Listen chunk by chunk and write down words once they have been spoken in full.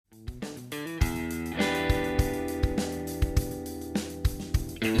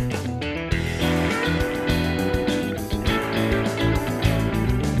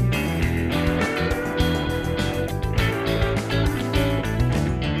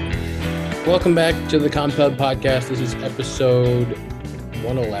Welcome back to the Compound Podcast. This is episode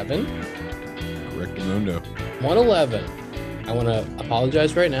 111. Correct, Mundo. 111. I want to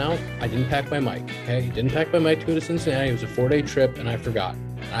apologize right now. I didn't pack my mic, okay? Didn't pack my mic to go to Cincinnati. It was a 4-day trip, and I forgot.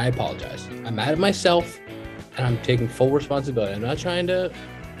 And I apologize. I'm mad at myself, and I'm taking full responsibility. I'm not trying to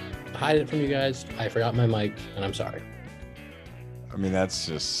hide it from you guys. I forgot my mic, and I'm sorry. I mean, that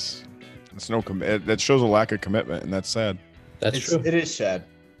shows a lack of commitment, and that's sad. That's true. It is sad.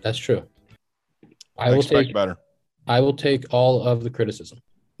 That's true. I expect better. I will take all of the criticism.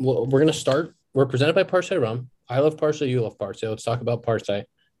 Well, we're going to start. We're presented by Parse Rum. I love Parse. You love Parse. Let's talk about Parse.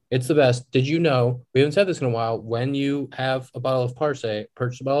 It's the best. Did you know, we haven't said this in a while, when you have a bottle of Parse,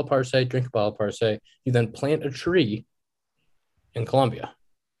 purchase a bottle of Parse, drink a bottle of Parse, you then plant a tree in Colombia.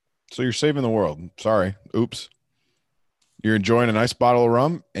 So you're saving the world. Sorry. Oops. You're enjoying a nice bottle of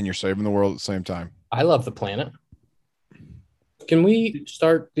rum, and you're saving the world at the same time. I love the planet. Can we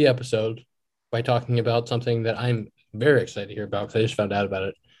start the episode by talking about something that I'm very excited to hear about because I just found out about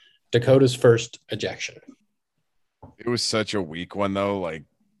it. Dakota's first ejection. It was such a weak one, though. Like,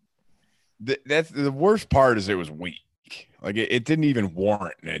 that's the worst part is it was weak. Like, it didn't even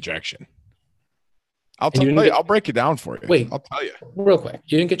warrant an ejection. I'll break it down for you. Wait. I'll tell you. Real quick.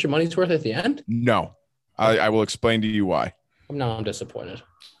 You didn't get your money's worth at the end? No. I will explain to you why. I'm disappointed.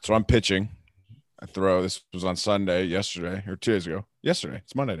 So I'm pitching. This was on Sunday, yesterday, or 2 days ago. Yesterday.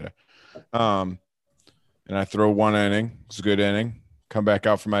 It's Monday day. And I throw one inning. It's a good inning. Come back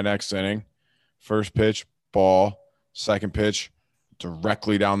out for my next inning. First pitch, ball. Second pitch,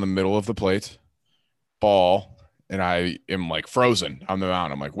 directly down the middle of the plate. Ball. And I am like frozen on the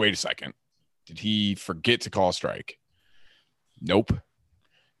mound. I'm like, wait a second. Did he forget to call a strike? Nope.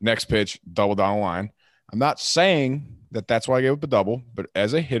 Next pitch, double down the line. I'm not saying that that's why I gave up a double, but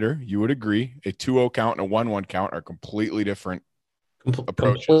as a hitter, you would agree a 2-0 count and a 1-1 count are completely different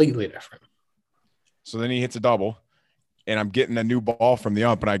approaches. Completely different. So then he hits a double, and I'm getting a new ball from the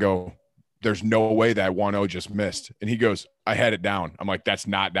ump, and I go, there's no way that 1-0 just missed. And he goes, I had it down. I'm like, that's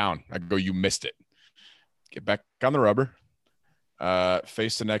not down. I go, you missed it. Get back on the rubber.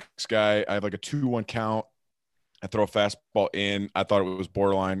 Face the next guy. I have like a 2-1 count. I throw a fastball in. I thought it was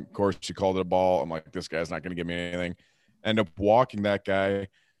borderline. Of course, she called it a ball. I'm like, this guy's not going to give me anything. End up walking that guy.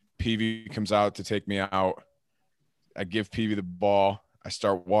 PV comes out to take me out. I give PV the ball. I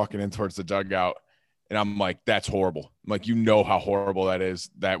start walking in towards the dugout, and I'm like, that's horrible. I'm like, you know how horrible that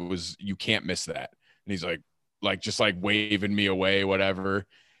is. You can't miss that. And he's like just waving me away, whatever.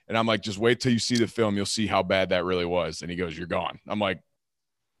 And I'm like, just wait till you see the film. You'll see how bad that really was. And he goes, you're gone. I'm like,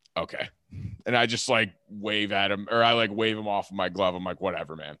 okay. And I just like wave at him, or I like wave him off of my glove. I'm like,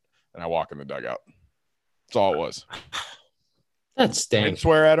 whatever, man. And I walk in the dugout. That's all it was. That stinks. I didn't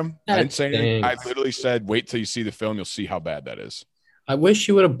swear at him. I didn't say anything. I literally said, wait till you see the film. You'll see how bad that is. I wish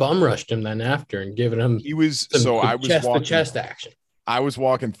you would have bum rushed him then after and given him the chest action. I was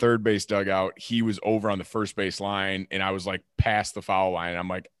walking third base dugout. He was over on the first base line, and I was like past the foul line. I'm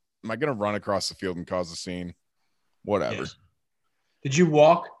like, am I going to run across the field and cause a scene? Whatever. Yes. Did you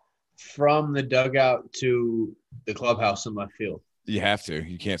walk from the dugout to the clubhouse in left field? You have to.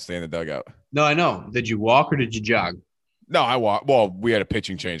 You can't stay in the dugout. No, I know. Did you walk or did you jog? No, I walked. Well, we had a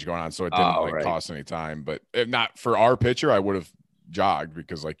pitching change going on, so it didn't cost any time. But if not for our pitcher, I would have jogged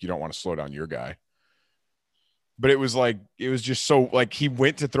because like you don't want to slow down your guy. But it was just so like he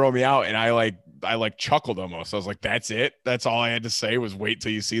went to throw me out, and I chuckled almost. I was like, that's it. That's all I had to say was wait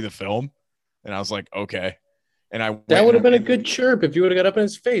till you see the film. And I was like, okay. And that would have been a good chirp if you would have got up in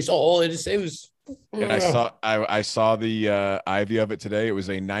his face. All I had to say was. And I saw the Ivy of it today. It was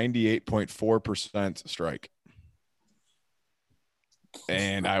a 98.4% strike.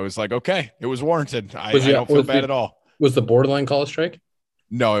 And I was like, okay, it was warranted. I don't feel bad at all. Was the borderline call a strike?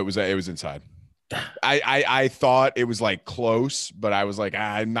 No, it was inside. I thought it was like close, but I was like,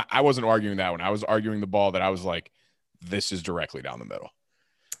 I wasn't arguing that one. I was arguing the ball that I was like, this is directly down the middle.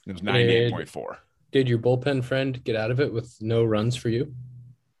 It was 98.4. Did your bullpen friend get out of it with no runs for you?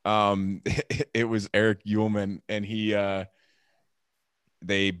 It was Eric Uhlman, and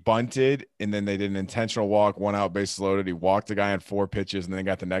they bunted, and then they did an intentional walk, 1 out, bases loaded. He walked the guy on 4 pitches, and then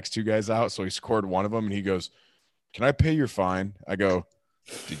got the next 2 guys out. So he scored one of them, and he goes, "Can I pay your fine?" I go,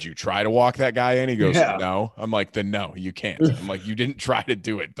 "Did you try to walk that guy in?" He goes, yeah. "No." I'm like, "Then no, you can't." I'm like, "You didn't try to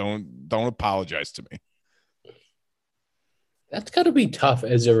do it. Don't apologize to me." That's got to be tough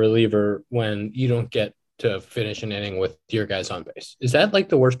as a reliever when you don't get to finish an inning with your guys on base. Is that like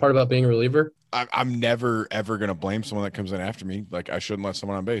the worst part about being a reliever? I'm never, ever going to blame someone that comes in after me. Like, I shouldn't let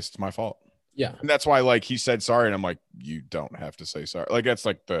someone on base. It's my fault. Yeah. And that's why, like, he said sorry. And I'm like, you don't have to say sorry. Like, that's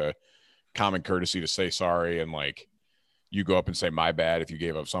like the common courtesy to say sorry and, like, you go up and say my bad if you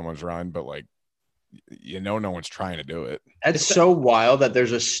gave up someone's run, but like no one's trying to do it. That's so wild that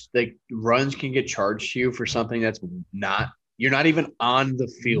there's runs can get charged to you for something that's you're not even on the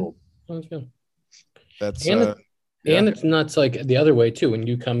field. Sounds good. That's and it's nuts like the other way too. When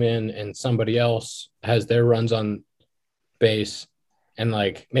you come in and somebody else has their runs on base, and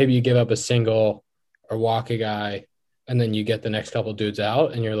like maybe you give up a single or walk a guy, and then you get the next couple dudes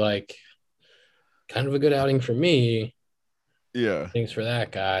out, and you're like, kind of a good outing for me. Yeah. Thanks for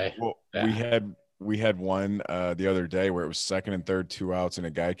that guy. Well, we had one the other day where it was second and third, 2 outs, and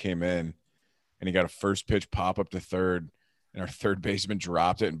a guy came in and he got a first pitch pop up to third, and our third baseman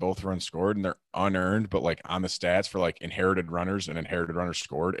dropped it and both runs scored, and they're unearned, but like on the stats for like inherited runners and inherited runners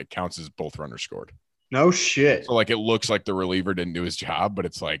scored, it counts as both runners scored. No shit. So like it looks like the reliever didn't do his job, but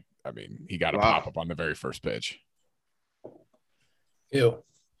it's like, I mean, he got a pop up on the very first pitch. Ew.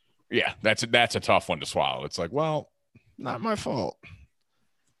 Yeah, that's a tough one to swallow. It's like, well, not my fault.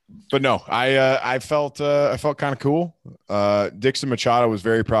 But no, I felt kind of cool. Dixon Machado was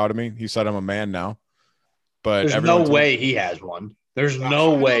very proud of me. He said I'm a man now. But there's no way he has one. There's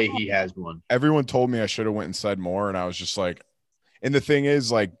no way he has one. Everyone told me I should have went and said more, and I was just like, and the thing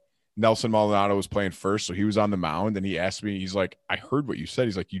is, like, Nelson Maldonado was playing first, so he was on the mound, and he asked me, he's like, I heard what you said.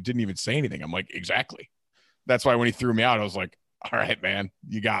 He's like, you didn't even say anything. I'm like, exactly. That's why when he threw me out, I was like, all right, man,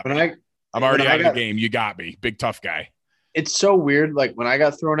 you got me. I'm already out of the game. You got me. Big tough guy. It's so weird. Like when I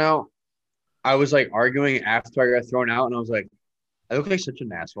got thrown out, I was like arguing after I got thrown out, and I was like, I look like such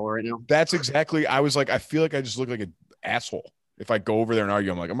an asshole right now. That's exactly. I was like, I feel like I just look like an asshole if I go over there and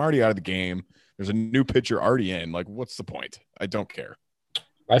argue. I'm like, I'm already out of the game. There's a new pitcher already in. Like, what's the point? I don't care.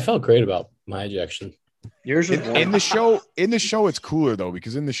 I felt great about my ejection. Yours was in the show. In the show, it's cooler though,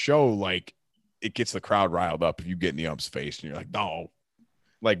 because in the show, like, it gets the crowd riled up if you get in the ump's face and you're like, no,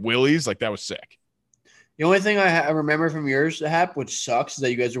 like Willie's, like that was sick. The only thing I remember from yours, Hap, which sucks, is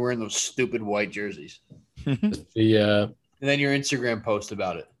that you guys are wearing those stupid white jerseys. And then your Instagram post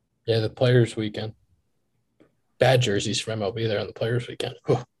about it. Yeah, the Players Weekend. Bad jerseys from MLB there on the Players Weekend.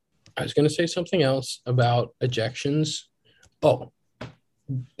 Whew. I was going to say something else about ejections. Oh,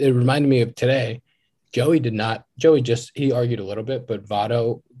 it reminded me of today. He argued a little bit, but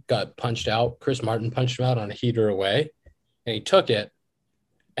Votto got punched out. Chris Martin punched him out on a heater away, and he took it.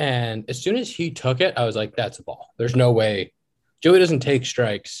 And as soon as he took it, I was like, that's a ball. There's no way. Joey doesn't take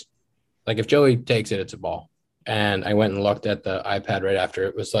strikes. Like, if Joey takes it, it's a ball. And I went and looked at the iPad right after.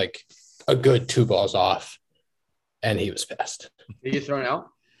 It was like a good 2 balls off, and he was pissed. Did you throw it out?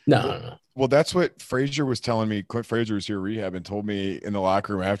 No. Well, that's what Frazier was telling me. Clint Frazier was here rehab and told me in the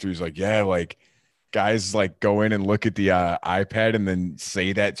locker room after. He's like, yeah, like, guys like go in and look at the iPad and then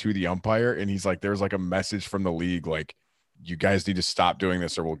say that to the umpire. And he's like, there's like a message from the league, like, you guys need to stop doing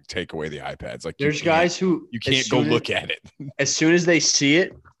this or we'll take away the iPads. Like, there's guys who you can't go look at it. As soon as they see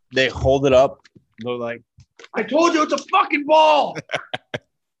it, they hold it up. They're like, I told you it's a fucking ball.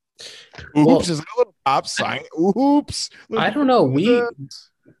 Oops, is that a little top sign? Oops. I don't know.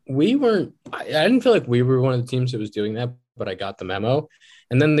 We weren't – I didn't feel like we were one of the teams that was doing that, but I got the memo.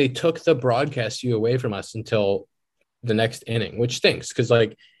 And then they took the broadcast view away from us until the next inning, which stinks because,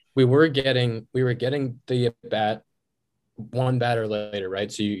 like, we were getting the bat one batter later,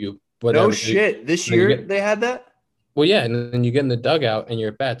 right? So you whatever. No shit. This year they had that? Well, yeah, and then you get in the dugout and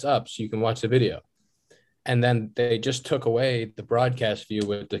your bat's up so you can watch the video. And then they just took away the broadcast view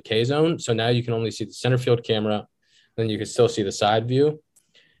with the K-zone. So now you can only see the center field camera. Then you can still see the side view.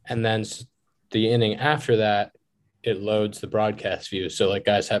 And then the inning after that, it loads the broadcast view. So, like,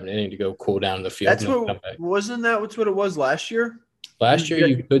 guys have an inning to go cool down the field. Wasn't that what it was last year? Last year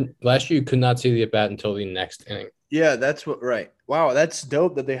you could not see the at-bat until the next inning. Yeah, that's what – right. Wow, that's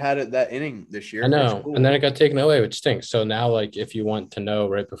dope that they had it that inning this year. I know. Cool. And then it got taken away, which stinks. So now, like, if you want to know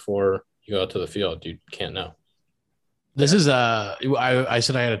right before you go out to the field, you can't know. This is I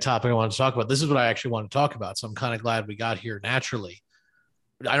said I had a topic I wanted to talk about. This is what I actually want to talk about. So I'm kind of glad we got here naturally.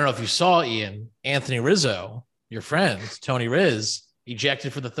 I don't know if you saw, Ian, Anthony Rizzo, your friend, Tony Riz,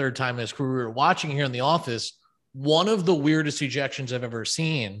 ejected for the 3rd time in his career. We were watching here in the office, one of the weirdest ejections I've ever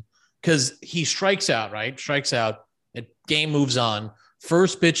seen because he strikes out, right? Strikes out. The game moves on.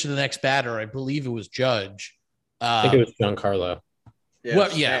 First pitch to the next batter, I believe it was Judge. I think it was Giancarlo.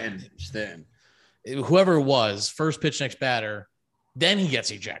 Stan. Whoever it was, first pitch, next batter, then he gets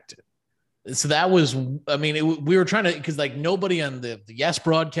ejected. So that was, I mean, we were trying to, because like nobody on the Yes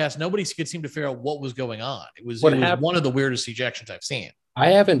broadcast, nobody could seem to figure out what was going on. It was one of the weirdest ejections I've seen. I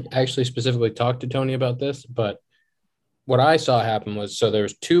haven't actually specifically talked to Tony about this, but what I saw happen was, so there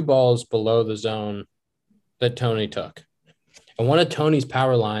was 2 balls below the zone that Tony took. And one of Tony's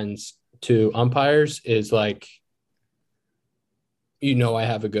power lines to umpires is like you know I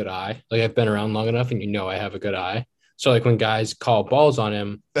have a good eye. Like I've been around long enough, and you know I have a good eye. So like when guys call balls on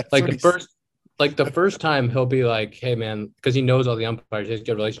him, That's like what the first time he'll be like, "Hey man," because he knows all the umpires, he has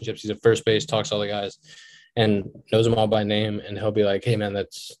good relationships. He's at first base, talks to all the guys, and knows them all by name. And he'll be like, "Hey man,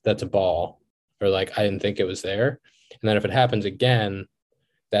 that's a ball," or like, "I didn't think it was there." And then if it happens again,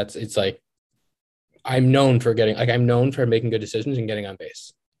 it's like I'm known for making good decisions and getting on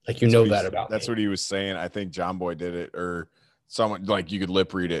base. Like that about That's me. what he was saying. I think John Boy did it, or someone like you could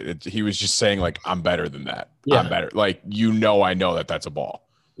lip read it. He was just saying like, I'm better than that. Yeah. I'm better. Like, I know that that's a ball.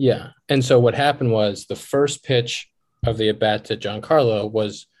 Yeah. And so what happened was the first pitch of the at bat to Giancarlo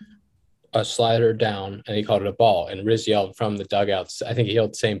was a slider down, and he called it a ball. And Riz yelled from the dugouts. I think he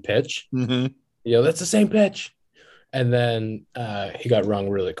yelled the same pitch. Mm-hmm. That's the same pitch. And then he got rung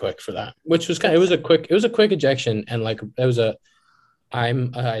really quick for that, which was it was a quick ejection. And like I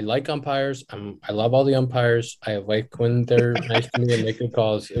like umpires. I love all the umpires. I like when they're nice to me and make good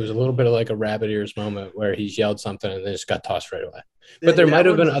calls. It was a little bit of like a rabbit ears moment where he's yelled something and then just got tossed right away. But there might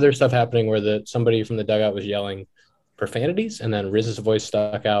have been other stuff happening where somebody from the dugout was yelling profanities, and then Riz's voice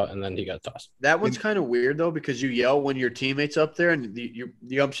stuck out, and then he got tossed. That one's kind of weird though, because you yell when your teammate's up there, and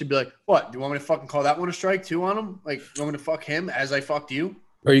the ump should be like, "What? Do you want me to fucking call that one a strike too on him? Like, you want me to fuck him as I fucked you?"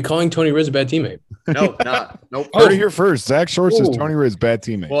 Are you calling Tony Riz a bad teammate? No, not. Nope. Heard it here first. Zach Short says Tony Riz bad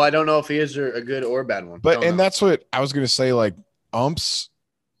teammate. Well, I don't know if he is a good or bad one. That's what I was gonna say. Like umps,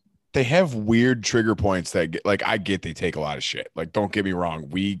 they have weird trigger points that I get they take a lot of shit. Like, don't get me wrong,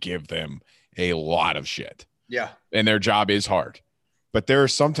 we give them a lot of shit. Yeah. And their job is hard. But there are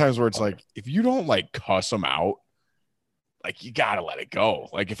some times where it's like, if you don't like cuss them out, like you gotta let it go.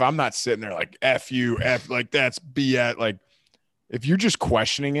 Like if I'm not sitting there like F you, F like that's BS. Like if you're just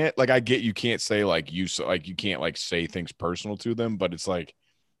questioning it, like I get you can't say like you can't like say things personal to them, but it's like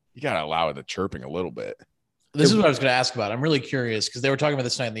you gotta allow the chirping a little bit. This is what I was going to ask about. I'm really curious because they were talking about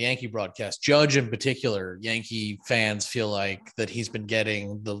this night in the Yankee broadcast. Judge in particular, Yankee fans feel like that he's been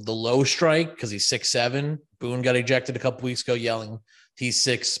getting the low strike because he's 6'7". Boone got ejected a couple weeks ago yelling he's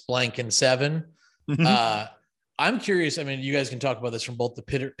 6 blank and 7. I'm curious. I mean, you guys can talk about this from both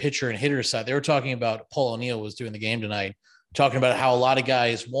the pitcher and hitter side. They were talking about Paul O'Neill was doing the game tonight, talking about how a lot of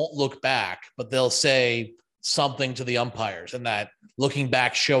guys won't look back, but they'll say something to the umpires, and that looking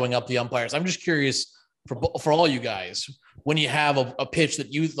back, showing up the umpires. I'm just curious for all you guys, when you have a pitch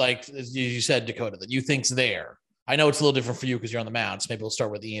that you like, as you said, Dakota, that you think's there. I know it's a little different for you because you're on the mound. So maybe we'll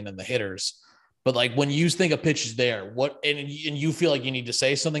start with Ian and the hitters. But like when you think a pitch is there, and you feel like you need to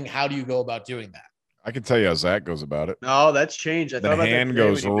say something, how do you go about doing that? I can tell you how Zach goes about it. No, that's changed. The hand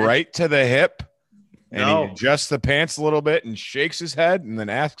goes right to the hip, and he adjusts the pants a little bit and shakes his head, and then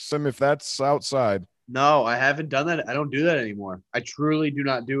asks him if that's outside. No, I haven't done that. I don't do that anymore. I truly do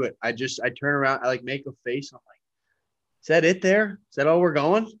not do it. I turn around. I like make a face. I'm like, is that it there? Is that all we're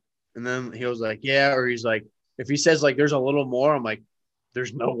going? And then he was like, yeah. Or he's like, if he says like, there's a little more, I'm like,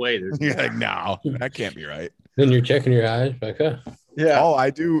 there's no way. You're like, no, that can't be right. Then you're checking your eyes. Like, yeah. All I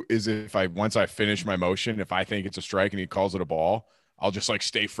do is once I finish my motion, if I think it's a strike and he calls it a ball, I'll just like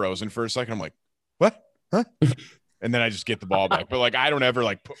stay frozen for a second. I'm like, what? Huh? And then I just get the ball back. But like, I don't ever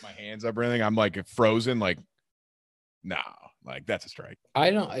like put my hands up or anything. I'm like frozen. Like, no, like that's a strike. I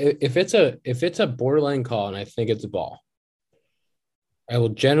don't. If it's a borderline call and I think it's a ball, I will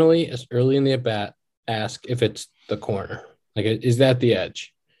generally, as early in the at bat, ask if it's the corner. Like, is that the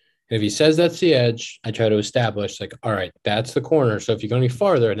edge? And if he says that's the edge, I try to establish like, all right, that's the corner. So if you go any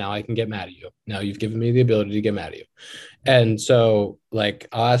farther, now I can get mad at you. Now you've given me the ability to get mad at you. And so like,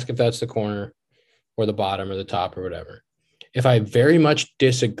 I'll ask if that's the corner, or the bottom or the top or whatever. If I very much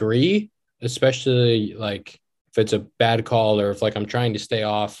disagree, especially like if it's a bad call or if like I'm trying to stay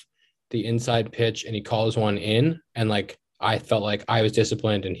off the inside pitch and he calls one in and like I felt like I was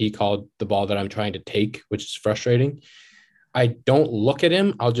disciplined and he called the ball that I'm trying to take, which is frustrating. I don't look at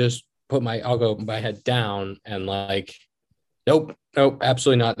him. I'll just I'll go my head down and like, nope,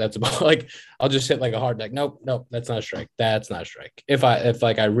 absolutely not. That's a ball. Like I'll just hit like a hard like, nope, that's not a strike. That's not a strike. If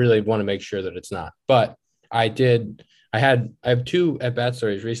I really want to make sure that it's not. But I have 2 at bat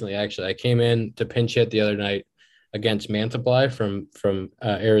stories recently. Actually, I came in to pinch hit the other night against Mantiply from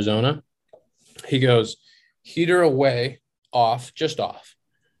Arizona. He goes heater away, just off,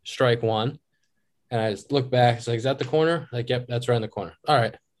 strike 1. And I just look back. It's like, is that the corner? Like, yep, that's right in the corner. All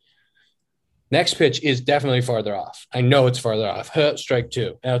right. Next pitch is definitely farther off. I know it's farther off. Strike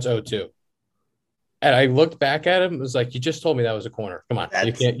 2. Now it's 0-2. And I looked back at him. It was like, you just told me that was a corner. Come on.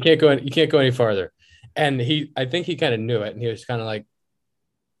 You can't go any farther. And I think he kind of knew it. And he was kind of like,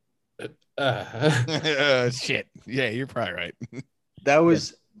 shit. Yeah, you're probably right. That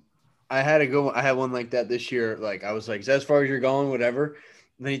was, I had a good one. I had one like that this year. Like I was like, is that as far as you're going, whatever.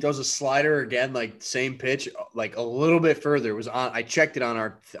 And then he throws a slider again, like same pitch, like a little bit further. It was on. I checked it on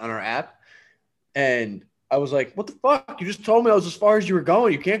our app, and I was like, what the fuck? You just told me I was as far as you were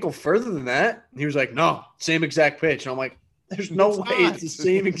going. You can't go further than that. And he was like, no, same exact pitch. And I'm like, there's no way it's the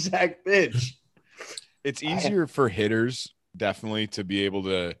same exact pitch. It's easier for hitters definitely to be able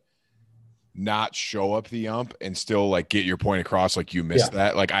to not show up the ump and still like get your point across. Like you missed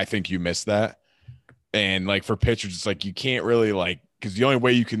that. Like I think you missed that. And like for pitchers, it's like you can't really like, because the only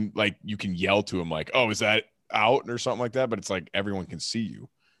way you can yell to him like, oh, is that out or something like that? But it's like everyone can see you.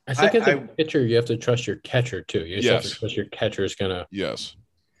 I think as a pitcher, you have to trust your catcher too. You just have to trust your catcher is gonna. Yes.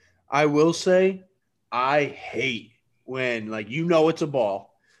 I will say, I hate when like it's a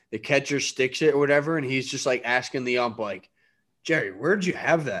ball, the catcher sticks it or whatever, and he's just like asking the ump like, Jerry, where'd you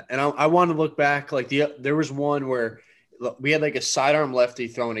have that? And I want to look back. Like there was one where we had like a sidearm lefty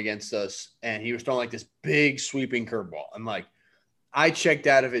thrown against us, and he was throwing like this big sweeping curveball. And like I checked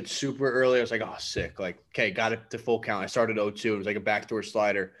out of it super early. I was like, oh, sick. Like, okay, got it to full count. I started 0-2. It was like a backdoor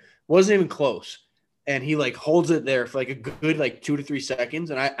slider. Wasn't even close. And he like holds it there for like a good like 2 to 3 seconds.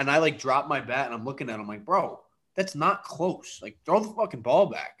 And I like drop my bat and I'm looking at him like, bro, that's not close. Like throw the fucking ball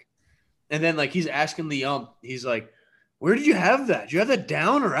back. And then like he's asking the ump, he's like, where did you have that? Did you have that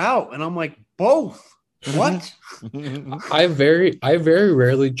down or out? And I'm like, both. What? I very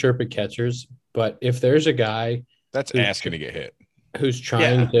rarely chirp at catchers, but if there's a guy that's asking to get hit, who's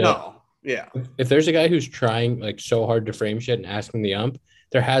trying if there's a guy who's trying like so hard to frame shit and asking the ump,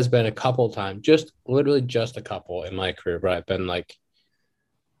 there has been a couple of times, literally just a couple in my career, where I've been like,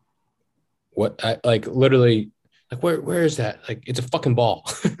 what? I like literally like, where is that? Like, it's a fucking ball.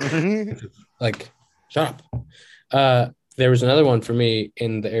 Like, shut up. There was another one for me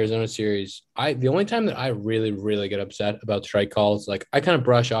in the Arizona series. The only time that I really, really get upset about strike calls, like I kind of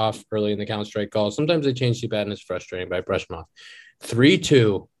brush off early in the count strike calls. Sometimes they change too bad and it's frustrating, but I brush them off.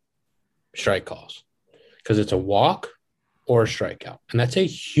 3-2 strike calls because it's a walk or a strikeout. And that's a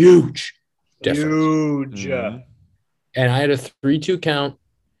huge difference. Huge. And I had a 3-2 count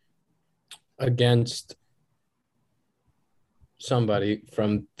against somebody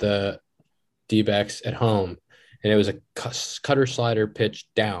from the D-backs at home. And it was a cutter slider pitch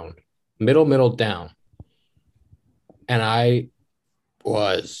down, middle down. And I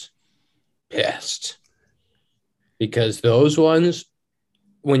was pissed because those ones,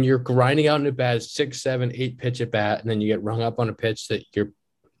 when you're grinding out in a bat, 6, 7, 8 pitch at bat, and then you get rung up on a pitch that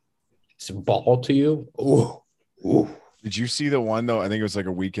it's a ball to you. Ooh. Did you see the one though? I think it was like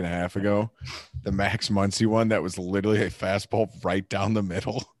a week and a half ago, the Max Muncy one that was literally a fastball right down the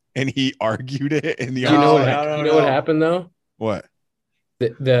middle. And he argued it in the. You know what happened though? What?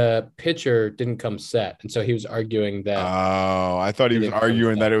 The pitcher didn't come set, and so he was arguing that. Oh, I thought he was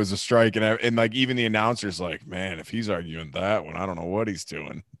arguing that it was a strike, and like even the announcer's like, man, if he's arguing that one, I don't know what he's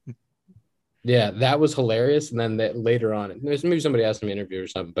doing. Yeah, that was hilarious. And then later on, there's maybe somebody asked him to interview or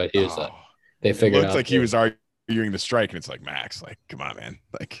something, but he was they figured it looked out like he was arguing the strike, and it's like, Max, like, come on, man,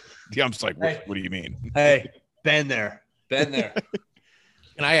 like the ump's like, what do you mean? Hey, been there.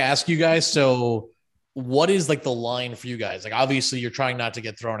 Can I ask you guys, so what is like the line for you guys? Like, obviously you're trying not to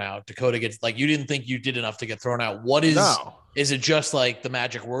get thrown out. Dakota gets like, you didn't think you did enough to get thrown out. What is, is it just like the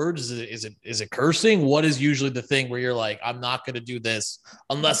magic words? Is it cursing? What is usually the thing where you're like, I'm not going to do this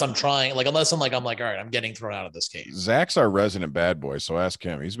unless I'm trying, like, unless I'm like, all right, I'm getting thrown out of this case. Zach's our resident bad boy. So ask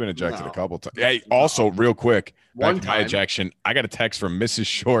him. He's been ejected a couple times. Hey, also real quick, back to my ejection. I got a text from Mrs.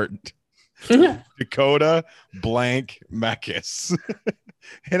 Short, Dakota blank Mekis.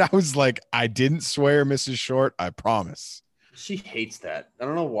 And I was like, I didn't swear, Mrs. Short. I promise. She hates that. I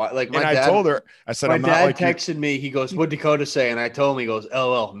don't know why. Like, I told her, I said, my I'm dad not like texted me. He goes, "What'd Dakota say?" And I told him, he goes,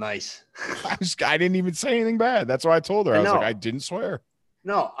 "LL, nice." I didn't even say anything bad. That's why I told her. I was like, I didn't swear.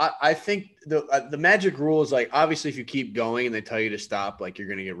 No, I think the magic rule is like, obviously, if you keep going and they tell you to stop, like you're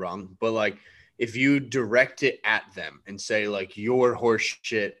gonna get wrong. But like, if you direct it at them and say like you're horse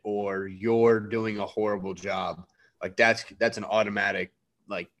shit or you're doing a horrible job, like that's an automatic.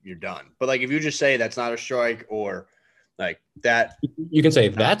 Like you're done. But like if you just say that's not a strike or like that, you can say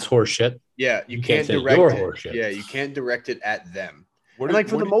that's horseshit. Yeah, you can't direct it. Yeah, you can't direct it at them. For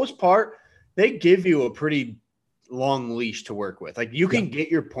the most part, they give you a pretty long leash to work with. Like you can get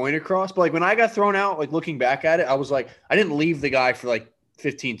your point across. But like when I got thrown out, like looking back at it, I was like, I didn't leave the guy for like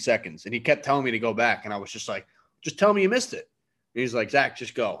 15 seconds, and he kept telling me to go back, and I was just like, just tell me you missed it. And he's like, Zach,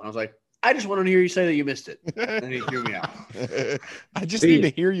 just go. And I was like, I just want to hear you say that you missed it. And he threw me out. I just need to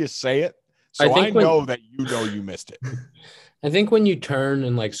hear you say it. So I know that you know you missed it. I think when you turn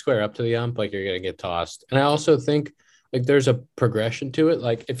and like square up to the ump, like you're going to get tossed. And I also think like there's a progression to it.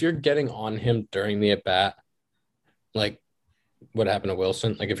 Like if you're getting on him during the at bat, like what happened to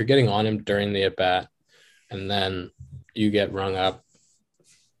Wilson, like if you're getting on him during the at bat and then you get rung up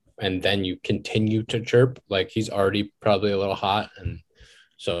and then you continue to chirp, like he's already probably a little hot, and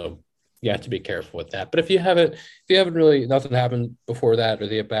so you have to be careful with that. But if you haven't really nothing happened before that or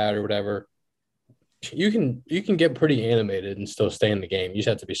the at bat or whatever, you can get pretty animated and still stay in the game. You just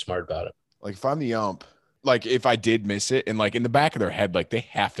have to be smart about it. Like if I'm the ump, like if I did miss it, and like in the back of their head, like they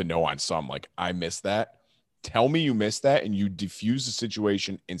have to know on some, like I missed that. Tell me you missed that, and you diffuse the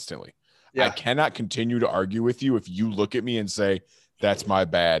situation instantly. Yeah. I cannot continue to argue with you if you look at me and say, that's my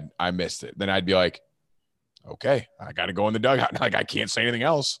bad, I missed it. Then I'd be like, okay, I got to go in the dugout. Like I can't say anything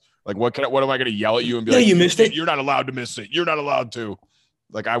else. Like what am I going to yell at you and be like, you missed it? You're not allowed to miss it. You're not allowed to.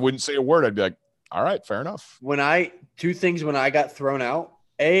 Like I wouldn't say a word. I'd be like, all right, fair enough. Two things when I got thrown out.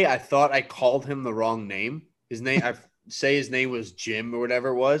 I thought I called him the wrong name. His name, his name was Jim or whatever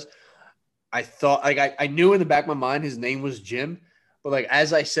it was. I thought like I knew in the back of my mind his name was Jim, but like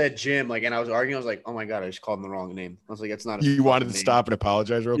as I said Jim, like and I was arguing, I was like, oh my God, I just called him the wrong name. I was like, that's not. You wanted to stop and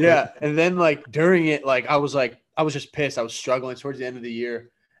apologize real quick. Yeah, and then like during it, like I was just pissed. I was struggling towards the end of the year,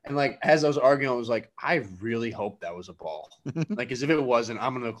 and like as I was arguing, I was like, I really hope that was a ball. Like, because if it wasn't,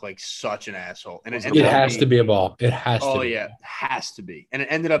 I'm gonna look like such an asshole. And it has to be a ball. It has to. Oh yeah, it has to be. And it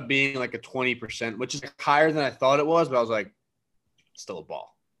ended up being like a 20%, which is higher than I thought it was, but I was like, still a ball.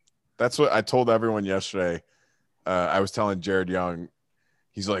 That's what I told everyone yesterday. I was telling Jared Young,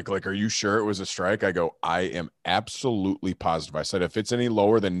 he's like, are you sure it was a strike? I go, I am absolutely positive. I said, if it's any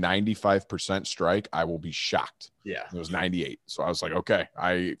lower than 95% strike, I will be shocked. Yeah. It was 98. So I was like, okay,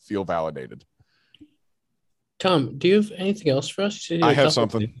 I feel validated. Tom, do you have anything else for us? I have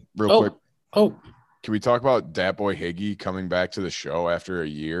something real quick. Oh, can we talk about Dat Boy Higgy coming back to the show after a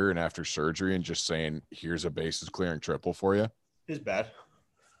year and after surgery and just saying, here's a bases clearing triple for you? It's bad.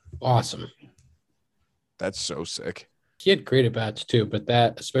 Awesome. That's so sick. He had great at bats too, but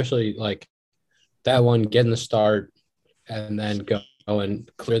that, especially like that one, getting the start and then go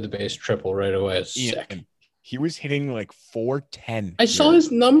and clear the base triple right away is sick. He was hitting like 410. I saw his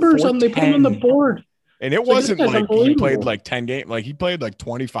numbers they put him on the board. And it wasn't like he played like 10 games. Like he played like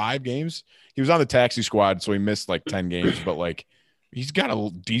 25 games. He was on the taxi squad, so he missed like 10 games, but like he's got a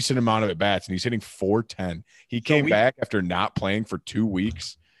decent amount of at bats and he's hitting 410. He came back after not playing for 2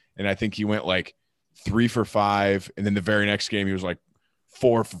 weeks. And I think he went like 3 for 5. And then the very next game, he was like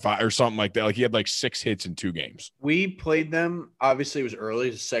 4 for 5 or something like that. Like he had like 6 hits in 2 games. We played them. Obviously, it was early,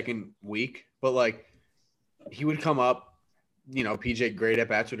 the second week, but like he would come up, you know, PJ great at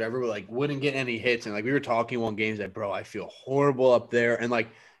bats, whatever, but like wouldn't get any hits. And like we were talking one games that, bro, I feel horrible up there. And like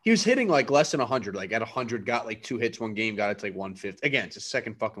he was hitting like less than 100. Like at 100, got like 2 hits one game, got it to like 150. Again, it's a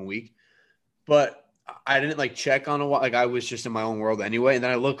second fucking week, but I didn't like check on a while. Like I was just in my own world anyway. And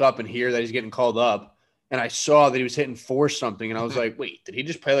then I look up and hear that he's getting called up. And I saw that he was hitting 4 something. And I was like, wait, did he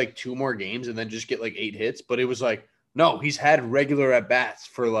just play like 2 more games and then just get like 8 hits? But it was like, no, he's had regular at bats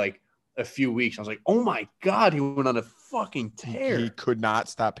for like a few weeks. I was like, oh my God, he went on a fucking tear. He could not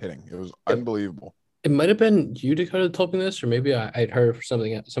stop hitting. It was unbelievable. It might have been you, Dakota, told me this, or maybe I'd heard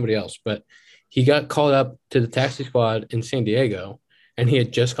from somebody else, but he got called up to the taxi squad in San Diego. And he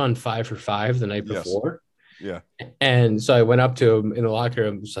had just gone 5 for 5 the night before. Yeah. And so I went up to him in the locker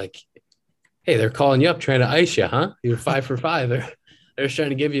room. Was like, hey, they're calling you up trying to ice you, huh? You were 5 for 5. They're just trying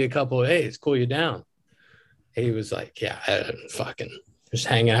to give you a couple of A's, cool you down. He was like, yeah, fucking just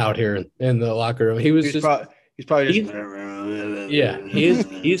hanging out here in the locker room. He's probably just yeah,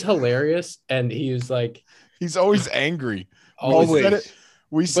 he's hilarious. And he was like, he's always angry. Always.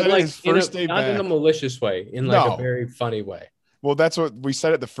 We said it his first day back. Not in a malicious way, in like a very funny way. Well, that's what we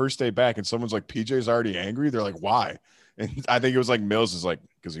said it the first day back, and someone's like, PJ's already angry. They're like, why? And I think it was like Mills is like,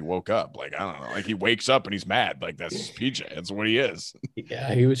 because he woke up. Like, I don't know. Like he wakes up and he's mad. Like that's PJ. That's what he is.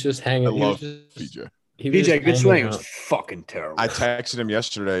 Yeah, he was just hanging. I love PJ. PJ, good swing. It was fucking terrible. I texted him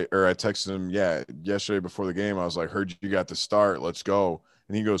yesterday before the game. I was like, heard you got the start. Let's go.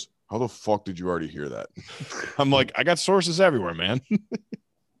 And he goes, how the fuck did you already hear that? I'm like, I got sources everywhere, man.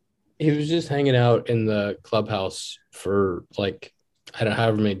 He was just hanging out in the clubhouse for like, I don't know,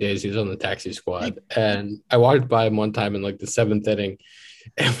 however many days he was on the taxi squad. And I walked by him one time in like the 7th inning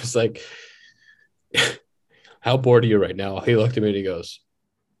and was like, how bored are you right now? He looked at me and he goes,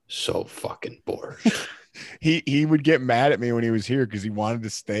 so fucking bored. He would get mad at me when he was here because he wanted to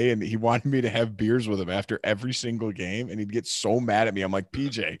stay and he wanted me to have beers with him after every single game. And he'd get so mad at me. I'm like,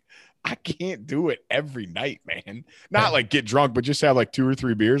 PJ, I can't do it every night, man. Not like get drunk, but just have like 2 or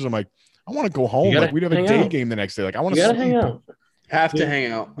 3 beers. I'm like, I want to go home. Like we'd have a day game the next day. Like I want to hang out. Have to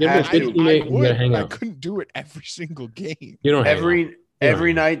hang out. You have Have a good to. teammate, I you gotta hang I out. couldn't do it every single game. You don't hang out.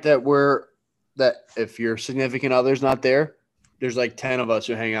 Every night that if your significant other's not there, there's like 10 of us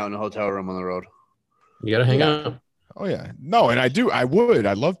who hang out in a hotel room on the road. You gotta hang Yeah. out. Oh yeah, no, and I do. I would.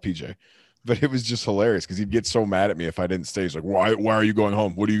 I love PJ, but it was just hilarious because he'd get so mad at me if I didn't stay. He's like, "Why? Why are you going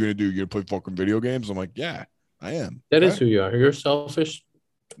home? What are you gonna do? You gonna play fucking video games?" I'm like, "Yeah, I am." That is who you are. You're selfish.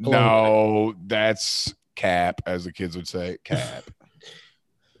 No, that's cap, as the kids would say. Cap.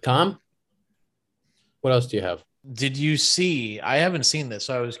 Tom, what else do you have? Did you see? I haven't seen this,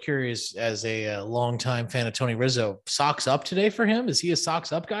 so I was curious. As a longtime fan of Tony Rizzo, socks up today for him? Is he a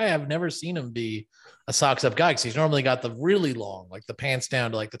socks up guy? I've never seen him be a socks up guy because he's normally got the really long, like the pants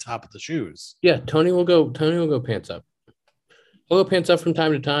down to like the top of the shoes. Yeah, Tony will go pants up. He'll go pants up from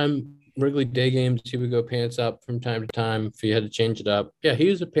time to time. Wrigley day games, he would go pants up from time to time if he had to change it up. Yeah, he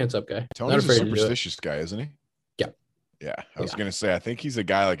was a pants up guy. Tony's a superstitious guy, isn't he? Yeah. Yeah. I was gonna say, I think he's a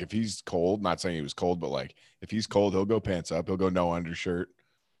guy like if he's cold, not saying he was cold, but like if he's cold, he'll go pants up. He'll go no undershirt.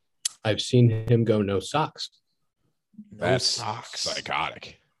 I've seen him go no socks. That's socks.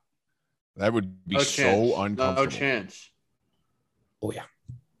 psychotic. That would be No so chance. uncomfortable. No chance. Oh yeah.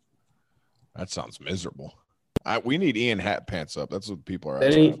 That sounds miserable. We need Ian hat pants up. That's what people are Then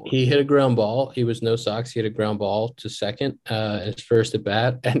asking for. he hit a ground ball. He was no socks. He hit a ground ball to second, his first at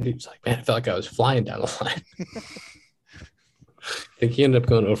bat, and he was like, "Man, I felt like I was flying down the line." I think he ended up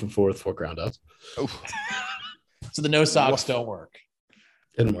going over 4 with 4 ground outs. Oh. So the no socks don't work.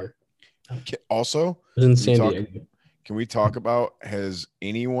 Didn't work. Also, It was in San Diego. can we talk about has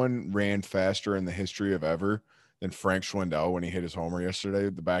anyone ran faster in the history of ever than Frank Schwindel when he hit his homer yesterday,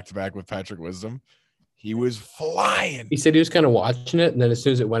 the back-to-back with Patrick Wisdom? He was flying. He said he was kind of watching it, and then as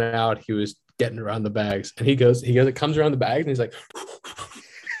soon as it went out, he was getting around the bags. And he goes, it comes around the bags, and he's like,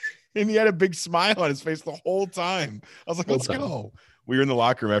 And he had a big smile on his face the whole time. I was like, let's go. We were in the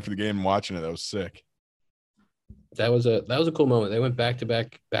locker room after the game watching it. That was sick. That was a cool moment. They went back to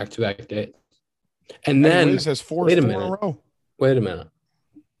back days. And then Wiz has four wait a in minute. a row. Wait a minute.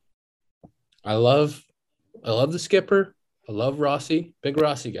 I love the skipper. I love Rossi, big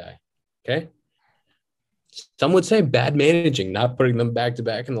Rossi guy. Okay. Some would say bad managing, not putting them back to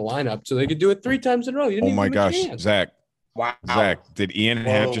back in the lineup so they could do it 3 times in a row. You didn't Oh even my give 'em a gosh, chance. Zach. Wow. Zach, did Ian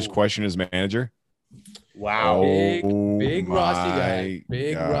have just Whoa. question his manager? Wow. Big Rossi my guy.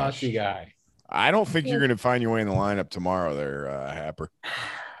 Big gosh. Rossi guy. I don't think you're going to find your way in the lineup tomorrow there, Happer.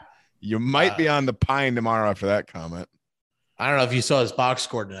 You might be on the pine tomorrow after that comment. I don't know if you saw his box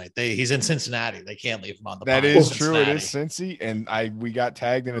score tonight. He's in Cincinnati. They can't leave him on the That pine. is true. It Cincinnati. is Cincy. And we got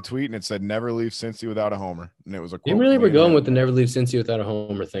tagged in a tweet and it said never leave Cincy without a homer. And it was a quote. You really from were Ian going Happ. with the never leave Cincy without a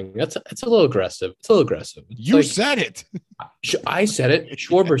homer thing. It's a little aggressive. It's a little aggressive. It's You like, said it. I said it.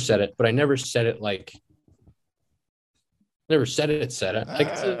 Schwarber said it, but I never said it like. Never said it. Said it. Like,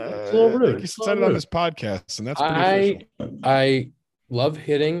 it's a little rude. He It's a said it little on rude. his podcast, and that's pretty official. I love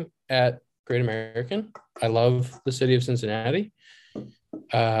hitting at Great American. I love the city of Cincinnati.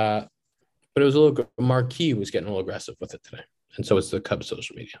 But it was a little Marquee was getting a little aggressive with it today, and so it's the Cubs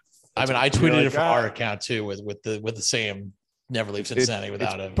social media. I mean, I You're tweeted like, it from "Ah." our account too, with the same never leave Cincinnati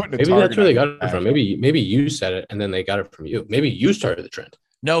without him. Putting a Maybe target that's where they on got your it from. back. Maybe you said it, and then they got it from you. Maybe you started the trend.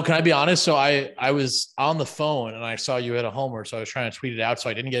 No, can I be honest? So I was on the phone and I saw you hit a homer, so I was trying to tweet it out. So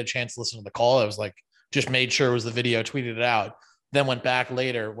I didn't get a chance to listen to the call. I was like, just made sure it was the video, tweeted it out. Then went back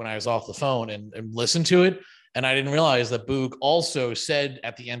later when I was off the phone and listened to it. And I didn't realize that Boog also said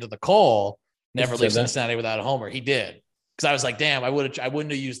at the end of the call, never said leave that? Cincinnati without a homer. He did. Because I was like, damn, I wouldn't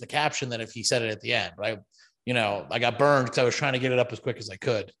have used the caption then if he said it at the end. But I got burned because I was trying to get it up as quick as I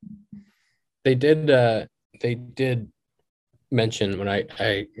could. They did mention when I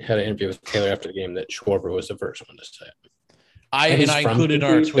had an interview with Taylor after the game that Schwarber was the first one to say it. I And he's from included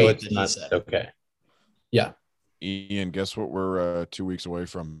our Cincy, so tweet it's that he not said. okay. Yeah. Ian, guess what we're 2 weeks away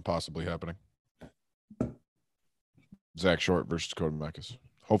from possibly happening? Zach Short versus Dakota Mekas.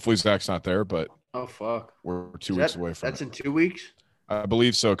 Hopefully Zach's not there, but Oh fuck. we're 2 weeks away from That's it. in 2 weeks. I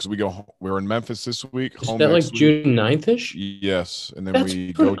believe so because we're in Memphis this week. Is Home that like next week. June 9th-ish? Yes, and then That's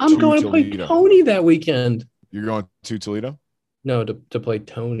we good. go I'm to going to play Toledo. Tony that weekend. You're going to Toledo? No, to play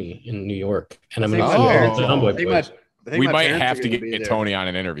Tony in New York. And I'm I going think to my see parents- the Homeboy I think boys. I think We my might parents have are to gonna be get there. Tony on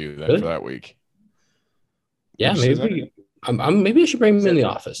an interview then Really? for that week. Yeah, Did you say maybe. Maybe I should bring him in the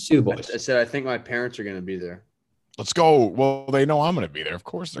office. See the boys. I said I think my parents are going to be there. Let's go. Well, they know I'm going to be there. Of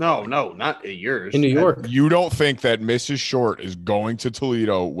course. they're No, going. not at yours. In New York. You don't think that Mrs. Short is going to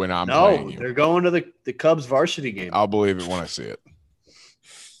Toledo when I'm No, playing you? they're going to the Cubs varsity game. I'll believe it when I see it.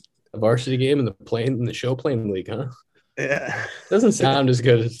 A varsity game in the show plane league, huh? Yeah, Doesn't sound as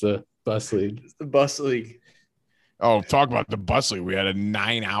good as the bus league. it's the bus league. Oh, talk about the bus league. We had a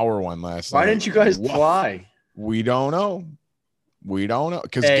 9-hour one last night. Why didn't you guys Woof. fly? We don't know.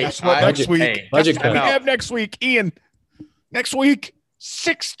 Because Hey, guess what? budget- Next week, hey, guess budget what we cut. have next week, Ian. Next week,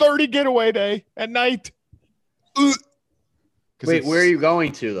 6:30 getaway day at night. Ugh. 'Cause Wait, it's where are you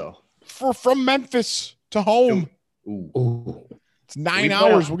going to though? from Memphis to home? Ooh. Ooh. It's 9 We play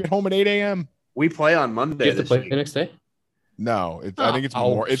hours. on- We'll get home at 8 a.m. We play on Do Monday you have to this play week. the next day? No, I think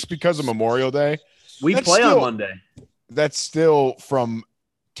Oh. it's because of Memorial Day. We That's play still- on Monday. That's still from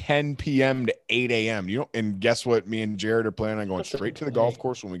 10 p.m. to 8 a.m. And guess what? Me and Jared are planning on going straight to the golf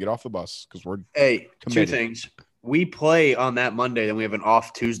course when we get off the bus because we're Hey, committed. 2 things. We play on that Monday, then we have an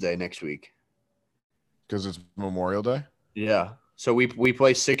off Tuesday next week. because it's Memorial Day. Yeah. So we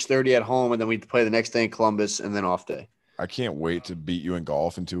play 6:30 at home, and then we play the next day in Columbus, and then off day. I can't wait to beat you in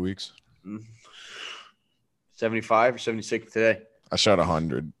golf in 2 weeks. 75 or 76 today. I shot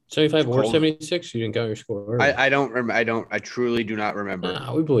 100. 75 or Cold. 76? You didn't count your score. I don't remember. I truly do not remember.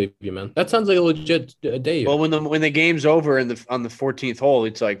 Nah, we believe you, man. That sounds like a legit day. Well, when the game's over on the 14th hole,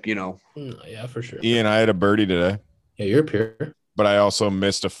 it's like, Yeah, for sure. Ian, I had a birdie today, Yeah, you're a peer. but I also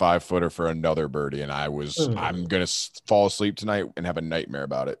missed a 5-footer for another birdie, and I'm gonna fall asleep tonight and have a nightmare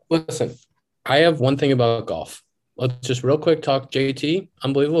about it. Listen, I have one thing about golf. Let's just real quick talk JT.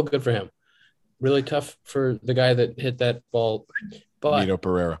 Unbelievable. Good for him. Really tough for the guy that hit that ball. But Mito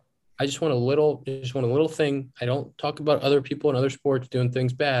Pereira. I just want a little thing. I don't talk about other people in other sports doing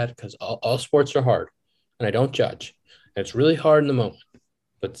things bad because all sports are hard, and I don't judge. And it's really hard in the moment.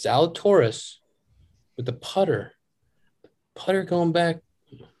 But Zalatoris with the putter going back,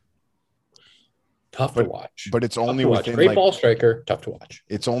 tough to watch. But it's Tough only to watch. within Great ball striker, tough to watch.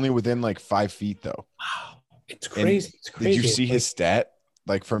 It's only within 5 feet though. Wow, it's crazy. It's Did crazy. you see It's his stat?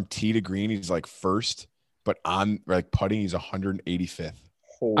 From tee to green, he's first, but on putting, he's 185th.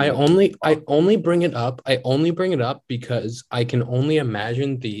 I only bring it up. I only bring it up because I can only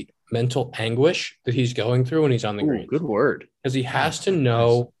imagine the mental anguish that he's going through when he's on the green. good word. Because he has to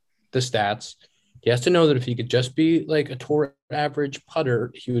know the stats. He has to know that if he could just be like a tour average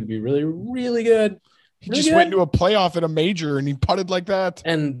putter, he would be really, really good. He just went into a playoff at a major and he putted like that.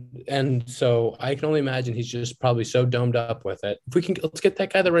 And so I can only imagine he's just probably so domed up with it. If we can, let's get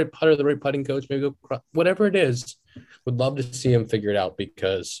that guy the right putter, the right putting coach, maybe whatever it is. Would love to see him figure it out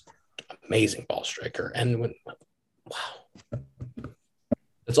because amazing ball striker. And wow,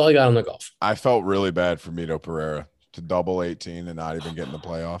 that's all I got on the golf. I felt really bad for Mito Pereira to double 18 and not even get in the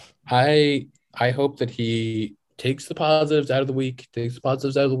playoff. I hope that he takes the positives out of the week, takes the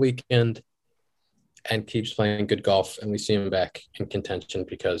positives out of the weekend, and keeps playing good golf, and we see him back in contention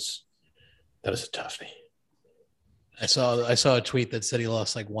because that is a toughie. I saw a tweet that said he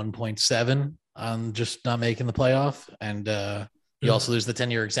lost 1.7 on just not making the playoff, and you also lose the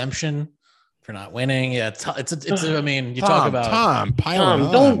 10-year exemption for not winning. Yeah, it's. I mean, you talk about Tom,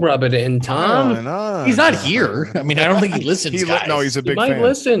 don't rub it in, Tom. He's not here. I mean, I don't think he listens. Guys. No, he's a You big might fan.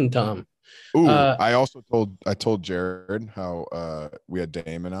 listen, Tom. Ooh, I told Jared how we had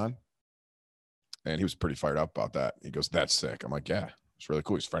Damon on, and he was pretty fired up about that. He goes, "That's sick." I'm like, "Yeah, it's really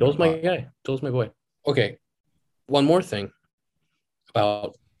cool." He's friend. Joel's my guy. Joel's my boy. Okay, one more thing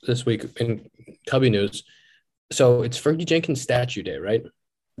about this week in Cubby news. So it's Fergie Jenkins statue day, right?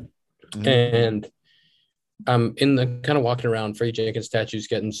 Mhm. And I'm in the kind of walking around. Fergie Jenkins statue's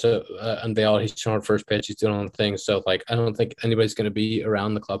getting so unveiled. He's showing first pitch. He's doing all the things. So I don't think anybody's going to be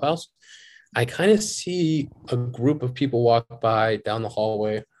around the clubhouse. I kind of see a group of people walk by down the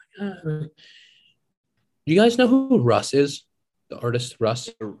hallway. You guys know who Russ is? The artist Russ?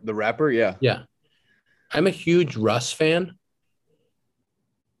 The rapper, yeah. Yeah. I'm a huge Russ fan.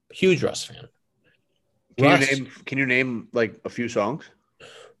 Huge Russ fan. Can you name a few songs?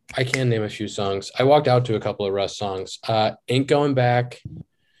 I can name a few songs. I walked out to a couple of Russ songs. Ain't Going Back.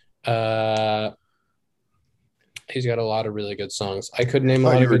 He's got a lot of really good songs. I could name a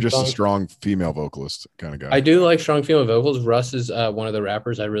lot You of were good just songs. a strong female vocalist kind of guy. I do like strong female vocals. Russ is one of the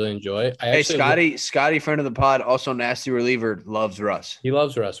rappers I really enjoy. Scotty, friend of the pod, also nasty reliever, loves Russ. He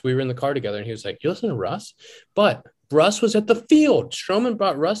loves Russ. We were in the car together, and he was like, "You listen to Russ?" But Russ was at the field. Stroman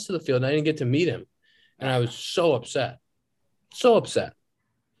brought Russ to the field, and I didn't get to meet him. And I was so upset. So upset.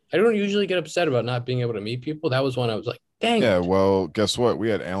 I don't usually get upset about not being able to meet people. That was one I was like, dang. Yeah, well, guess what? We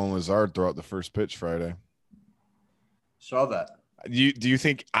had Alan Lazard throw out the first pitch Friday. Saw that. Do you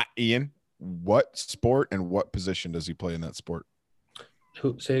think, Ian, what sport and what position does he play in that sport?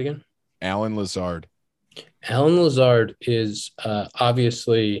 Who? Say it again. Alan Lazard. Alan Lazard is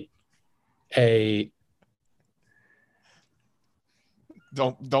obviously a.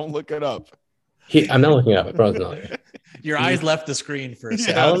 Don't look it up. I'm not looking it up. I promise not. Your eyes left the screen for a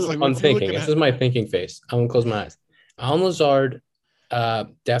second. Yeah, I was Alan, like, I'm what's he thinking. looking This at? is my thinking face. I'm gonna close my eyes. Alan Lazard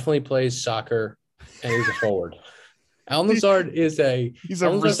definitely plays soccer and is a forward. Alan Lazard is he's a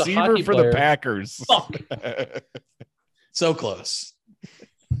Alan Lazard's receiver hockey for player. the Packers. Fuck. So close.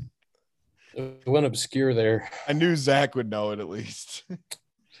 It went obscure there. I knew Zack would know it at least.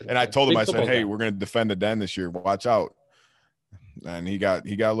 And I told him, I said, "Hey, we're going to defend the den this year. Watch out." And he got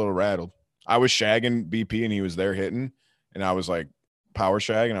a little rattled. I was shagging BP and he was there hitting, and I was like, power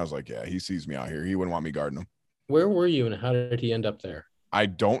shag, and I was like, yeah, he sees me out here. He wouldn't want me guarding him. Where were you and how did he end up there? I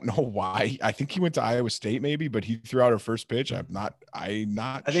don't know why. I think he went to Iowa State maybe, but he threw out our first pitch. I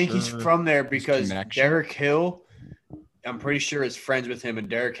think he's from there because connection. Derek Hill, I'm pretty sure, is friends with him, and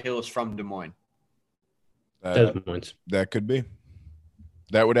Derek Hill is from Des Moines. That could be.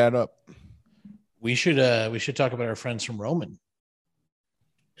 That would add up. We should talk about our friends from Roman.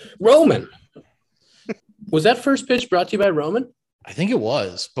 Roman. Was that first pitch brought to you by Roman? I think it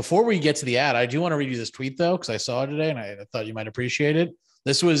was. Before we get to the ad, I do want to read you this tweet, though, because I saw it today and I thought you might appreciate it.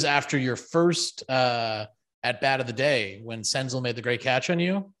 This was after your first at bat of the day when Senzel made the great catch on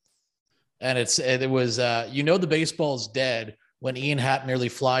you. And it was the baseball's dead when Ian Happ merely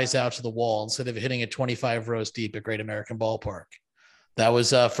flies out to the wall instead of hitting it 25 rows deep at Great American Ballpark. That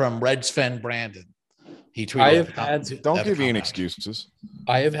was from Red Sven Brandon. He tweeted. Don't give Ian excuses.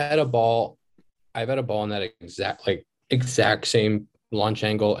 I've had a ball in that exact same launch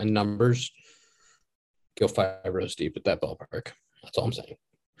angle and numbers go 5 rows deep at that ballpark. That's all I'm saying.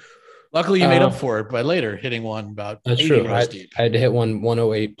 Luckily, you made up for it by later hitting one about that's 80 true. rows deep. I had to hit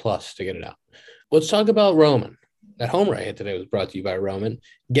 108 plus to get it out. Let's talk about Roman. That homer I hit today was brought to you by Roman.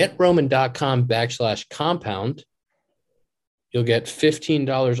 GetRoman.com/compound. You'll get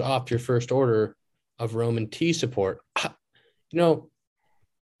 $15 off your first order of Roman tea support.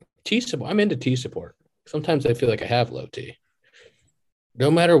 Tea support. I'm into tea support. Sometimes I feel like I have low T. No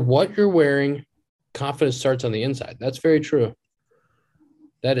matter what you're wearing, confidence starts on the inside. That's very true.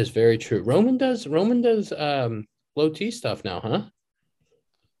 That is very true. Roman does low T stuff now, huh?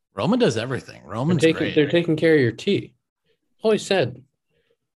 Roman does everything. Great. They're taking care of your tea. Always said,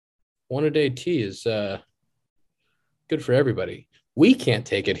 1 a day tea is good for everybody. We can't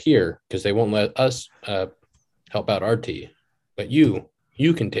take it here because they won't let us help out our tea. But you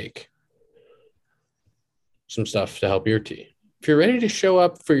can take some stuff to help your tea. If you're ready to show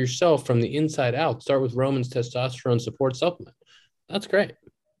up for yourself from the inside out, start with Roman's testosterone support supplement. That's great.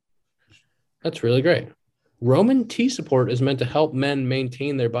 That's really great. Roman tea support is meant to help men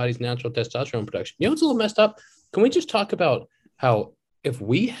maintain their body's natural testosterone production. You know what's a little messed up? Can we just talk about how if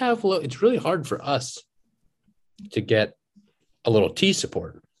we have it's really hard for us to get a little tea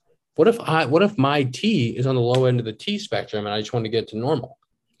support. What if my tea is on the low end of the tea spectrum and I just want to get to normal?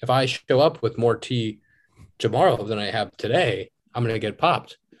 If I show up with more tea tomorrow than I have today, I'm going to get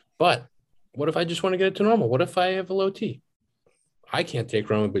popped. But what if I just want to get it to normal? What if I have a low T? I can't take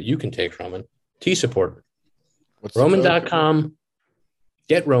Roman, but you can take Roman. Tea support. Roman.com.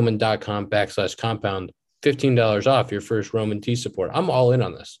 GetRoman.com/compound. $15 off your first Roman tea support. I'm all in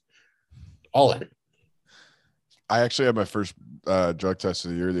on this. All in. I actually had my first drug test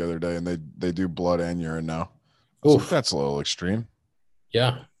of the year the other day, and they do blood and urine now. Oof. That's a little extreme.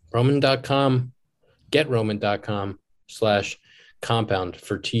 Yeah. Roman.com. GetRoman.com/compound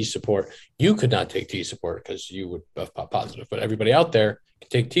for tea support. You could not take tea support because you would pop positive, but everybody out there can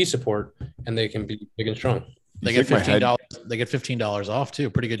take tea support and they can be big and strong. They get $15. They get $15 off too.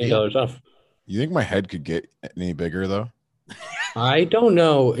 Pretty good deal. $15 off. You think my head could get any bigger though? I don't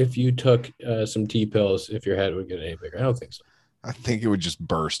know if you took some tea pills, if your head would get any bigger. I don't think so. I think it would just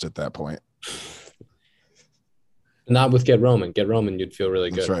burst at that point. Not with Get Roman. Get Roman, you'd feel really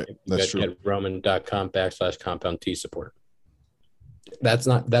good. That's right. That's true. GetRoman.com/compound tea support. That's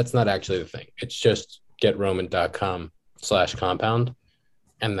not actually the thing. It's just GetRoman.com/compound.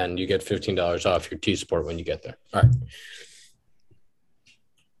 And then you get $15 off your tea support when you get there. All right.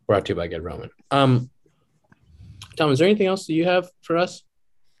 Brought to you by Get Roman. Tom, is there anything else that you have for us?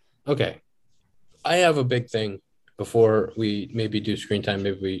 Okay. I have a big thing before we maybe do screen time.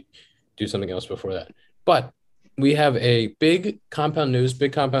 Maybe we do something else before that. But we have a big compound news.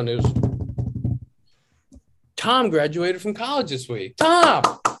 Tom graduated from college this week. Tom!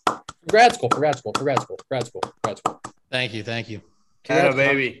 Grad school. Thank you. Atta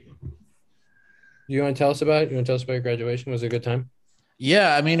baby. You want to tell us about it? You want to tell us about your graduation? Was it a good time?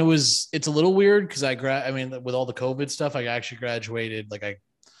 Yeah, I mean, it's a little weird because with all the COVID stuff, I actually graduated. Like I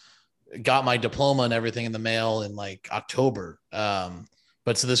got my diploma and everything in the mail in like October.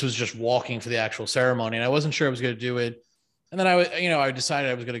 But so this was just walking for the actual ceremony, and I wasn't sure I was going to do it. And then I decided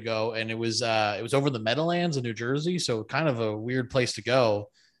I was going to go, and it was over the Meadowlands in New Jersey, so kind of a weird place to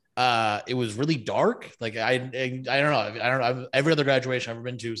go. It was really dark. Like I don't know. Every other graduation I've ever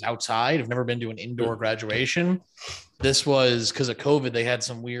been to is outside. I've never been to an indoor graduation. This was because of COVID. They had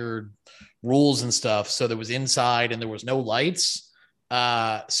some weird rules and stuff. So there was inside and there was no lights.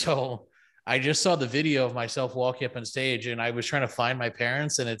 So I just saw the video of myself walking up on stage and I was trying to find my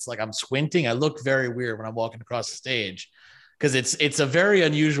parents and it's like I'm squinting. I look very weird when I'm walking across the stage because it's a very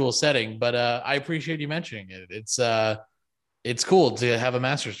unusual setting, but I appreciate you mentioning it. It's cool to have a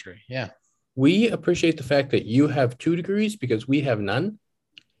master's degree. Yeah. We appreciate the fact that you have 2 degrees because we have none.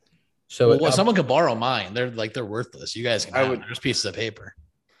 So well, someone could borrow mine. They're worthless. You guys can have them. There's pieces of paper.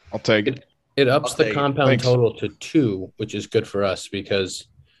 I'll take it. It ups the compound total to 2, which is good for us because.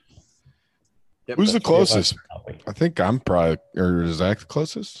 Who's the closest? I think I'm probably, or is Zach the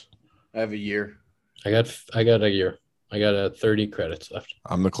closest? I have a year. I got a year. I got 30 credits left.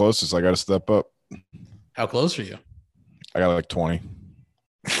 I'm the closest. I got to step up. How close are you? I got like 20.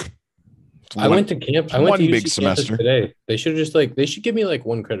 I went to camp. I went to UC big semester today. They should just they should give me like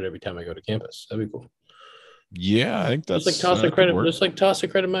 1 credit every time I go to campus. That'd be cool. Yeah, I think that's just toss a credit. Just toss a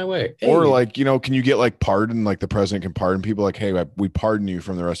credit my way. Hey. Or can you get like pardoned? Like the president can pardon people. Like, hey, we pardon you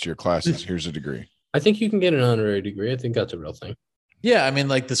from the rest of your classes. Here's a degree. I think you can get an honorary degree. I think that's a real thing. Yeah, I mean,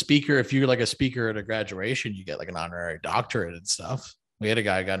 like the speaker. If you're like a speaker at a graduation, you get like an honorary doctorate and stuff. We had a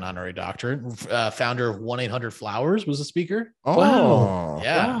guy who got an honorary doctorate. Founder of 1-800-Flowers was a speaker. Oh, wow.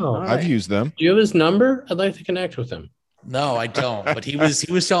 Yeah. Wow. I've used them. Do you have his number? I'd like to connect with him. No, I don't. But he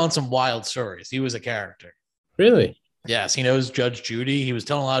was telling some wild stories. He was a character. Really? Yes, he knows Judge Judy. He was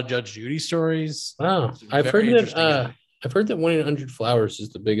telling a lot of Judge Judy stories. Wow. I've heard that 1-800-Flowers is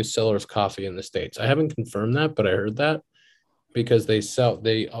the biggest seller of coffee in the States. I haven't confirmed that, but I heard that because they'll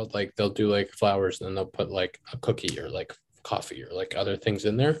do like flowers and then they'll put like a cookie or like coffee or like other things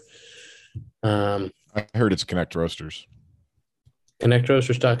in there. I heard it's Connect Roasters.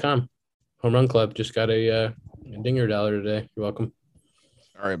 ConnectRoasters.com. Home Run Club just got a dinger dollar today. You're welcome.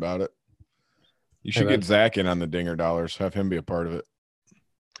 Sorry about it. You should get Zack in on the dinger dollars. Have him be a part of it.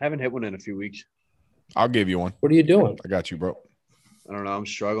 I haven't hit one in a few weeks. I'll give you one. What are you doing? I got you, bro. I don't know. I'm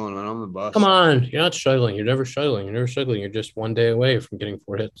struggling. I'm on the bus. Come on. You're not struggling. You're never struggling. You're just 1 day away from getting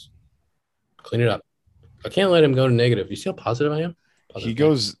 4 hits. Clean it up. I can't let him go to negative. You see how positive I am?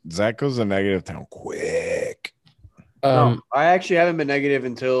 Zach goes to negative town quick. No, I actually haven't been negative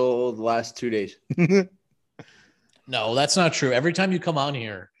until the last 2 days. No, that's not true. Every time you come on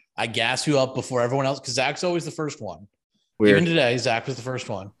here, I gas you up before everyone else because Zach's always the first one. Weird. Even today, Zach was the first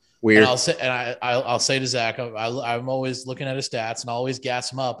one. Weird. And I'll say to Zach, I'm always looking at his stats and I always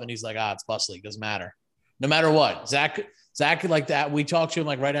gas him up, and he's like, it's bus league, doesn't matter. No matter what, Zach like that. We talked to him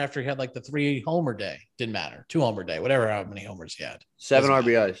like right after he had like the 3 homer day. Didn't matter. 2 homer day, whatever, how many homers he had. 7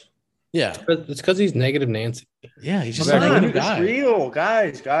 RBIs. Yeah. It's because he's negative Nancy. Yeah, he's just a negative guy. It's real,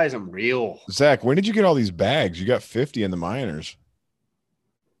 guys. I'm real. Zach, when did you get all these bags? You got 50 in the minors.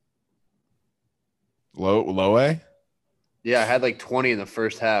 Low A? Yeah, I had like 20 in the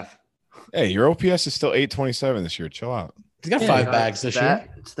first half. Hey, your OPS is still 827 this year. Chill out. He's got 5 bags this year.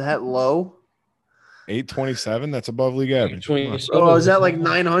 It's that low. 827. That's above league average. Oh, I was at like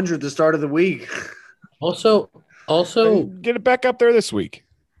 900 the start of the week. Also, get it back up there this week.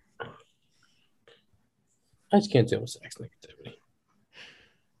 I just can't deal with Zach's negativity.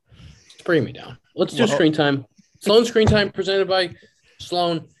 It's bringing me down. Let's do screen time. Sloan screen time presented by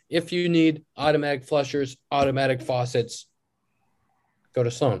Sloan. If you need automatic flushers, automatic faucets, go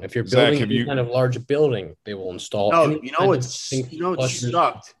to Sloan. If you're building any kind of large building, they will install. No, what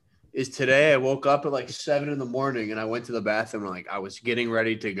sucked is today I woke up at like 7 in the morning and I went to the bathroom and I was getting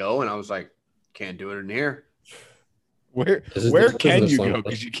ready to go and I was like, can't do it in here. Where can you go?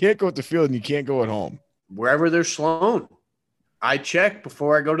 Because you can't go at the field and you can't go at home. Wherever there's Sloan. I check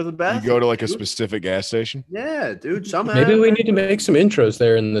before I go to the bathroom. You go to like a specific gas station? Yeah, dude. Somehow. Maybe we need to make some intros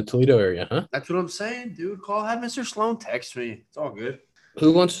there in the Toledo area, huh? That's what I'm saying, dude. Have Mr. Sloan text me. It's all good.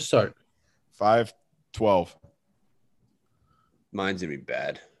 Who wants to start? 5:12. Mine's gonna be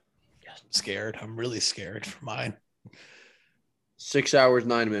bad. I'm scared. I'm really scared for mine. 6 hours,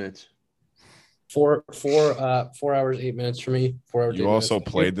 9 minutes. 4 hours, 8 minutes for me. 4 hours. You also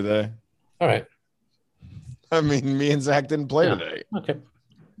played today? All right. I mean, me and Zach didn't play today. Okay.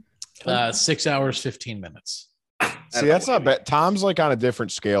 6 hours, 15 minutes. See, that's not bad. Tom's like on a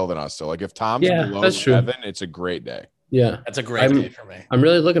different scale than us. So, like, if Tom's below 7, it's a great day. Yeah. That's a great day for me. I'm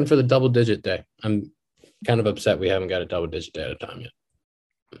really looking for the double-digit day. I'm kind of upset we haven't got a double-digit day at a time yet.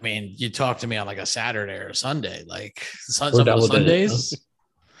 I mean, you talk to me on like a Saturday or a Sunday, like some of the Sundays.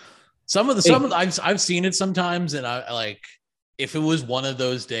 Huh? I've seen it sometimes, and I like if it was one of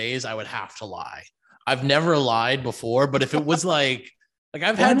those days, I would have to lie. I've never lied before, but if it was like Like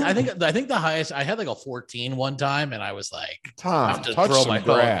I've had, I think the highest I had like a 14 one time, and I was like, I Tom, have to touch throw some my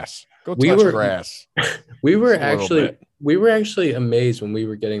phone. grass. Go We touch were- grass. We were Just a little actually bit. we were actually amazed when we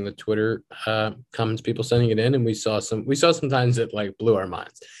were getting the Twitter comments, people sending it in, and we saw sometimes it like blew our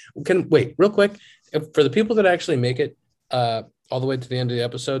minds. Wait real quick for the people that actually make it all the way to the end of the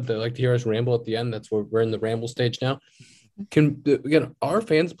episode that like to hear us ramble at the end. That's where we're in the ramble stage now. Can our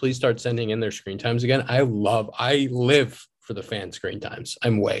fans please start sending in their screen times again? I live for the fan screen times.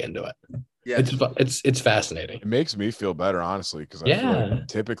 I'm way into it. Yes. It's fascinating. It makes me feel better, honestly, because I feel Yeah. like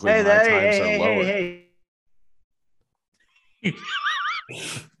typically Hey, my times are lower. hey.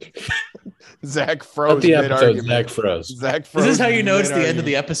 Zach At froze the episode, mid-argument. Zach froze. Zach froze. This is how you know it's the end of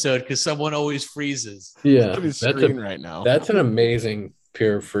the mid-argument. episode because someone always freezes. Yeah, Look at his that's screen right now. that's an amazing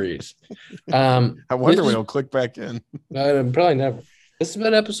pure freeze. I wonder this when is- he'll click back in. Probably never. This has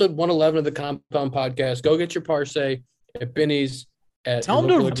been episode 111 of the Compound Podcast. Go get your Parsay at Benny's. Tell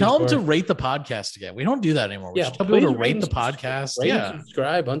them to rate the podcast again. We don't do that anymore. We Yeah, just tell people to please rate the and podcast. Rate, Yeah.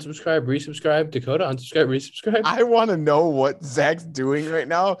 subscribe, unsubscribe, resubscribe. Dakota, unsubscribe, resubscribe. I want to know what Zach's doing right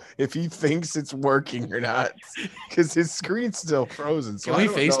now, if he thinks it's working or not, because his screen's still frozen. So Can we I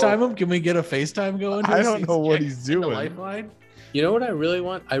don't FaceTime know. him? Can we get a FaceTime going? I don't know what he's In the doing. lifeline? You know what I really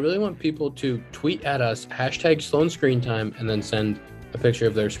want? I really want people to tweet at us, hashtag Sloan Screen Time, and then send a picture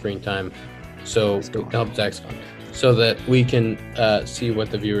of their screen time. So we can help Zach's fun. So that we can see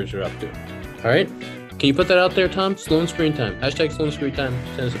what the viewers are up to. All right? Can you put that out there, Tom? Sloan Screen Time. Hashtag Sloan Screen Time.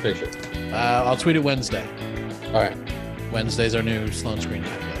 Send us a picture. I'll tweet it Wednesday. All right. Wednesday's our new Sloan Screen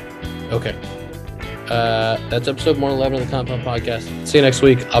Time day. Okay. That's episode 111 of the Compound Podcast. See you next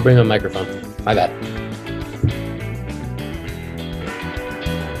week. I'll bring my microphone. My bad.